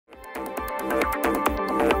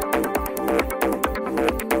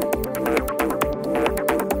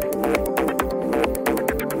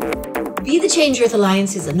Change Earth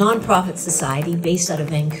Alliance is a non-profit society based out of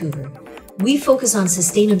Vancouver. We focus on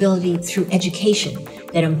sustainability through education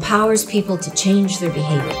that empowers people to change their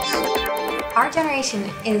behaviors. Our generation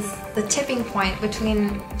is the tipping point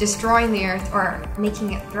between destroying the earth or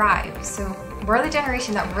making it thrive. So we're the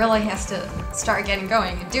generation that really has to start getting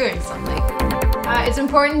going and doing something. It's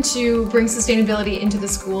important to bring sustainability into the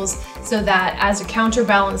schools so that as a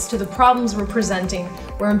counterbalance to the problems we're presenting,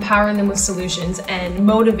 we're empowering them with solutions and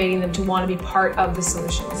motivating them to want to be part of the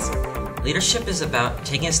solutions. Leadership is about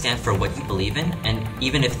taking a stand for what you believe in, and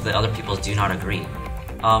even if the other people do not agree.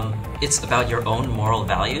 It's about your own moral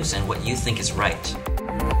values and what you think is right.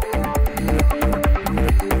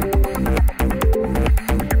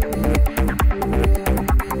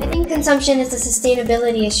 Consumption is a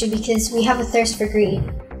sustainability issue because we have a thirst for greed,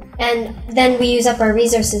 and then we use up our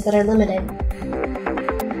resources that are limited.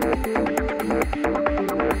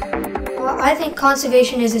 Well, I think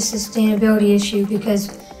conservation is a sustainability issue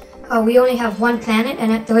because we only have one planet,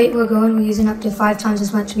 and at the rate we're going, we're using up to 5 times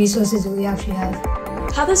as much resources as we actually have.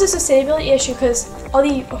 Health is a sustainability issue because all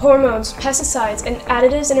the hormones, pesticides, and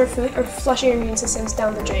additives in our food are flushing our immune systems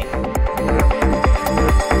down the drain.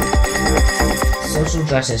 Social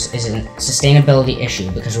justice is a sustainability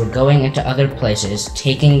issue because we're going into other places,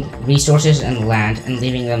 taking resources and land and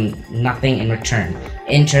leaving them nothing in return.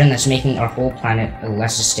 In turn, that's making our whole planet a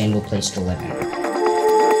less sustainable place to live in.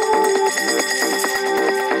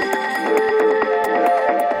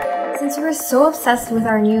 Since we're so obsessed with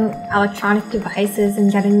our new electronic devices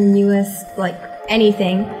and getting the newest,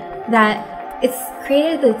 anything, that it's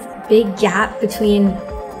created this big gap between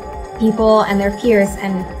people and their peers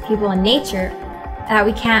and people in nature, that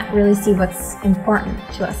we can't really see what's important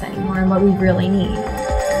to us anymore and what we really need.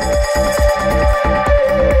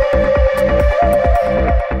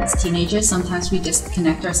 As teenagers, sometimes we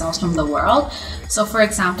disconnect ourselves from the world. So for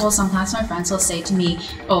example, sometimes my friends will say to me,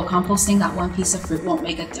 oh, composting that one piece of fruit won't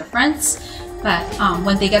make a difference. But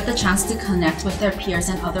when they get the chance to connect with their peers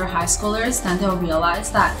and other high schoolers, then they'll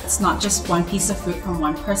realize that it's not just one piece of fruit from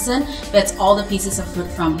one person, but it's all the pieces of fruit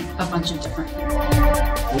from a bunch of different people.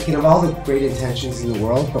 We can have all the great intentions in the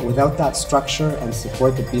world, but without that structure and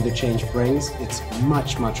support that Be the Change brings, it's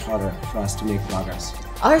much, much harder for us to make progress.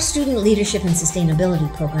 Our Student Leadership and Sustainability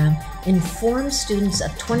program informs students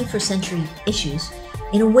of 21st century issues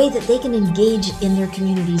in a way that they can engage in their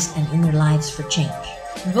communities and in their lives for change.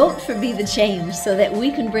 Vote for Be the Change so that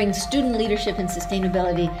we can bring student leadership and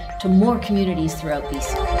sustainability to more communities throughout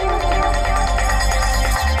BC.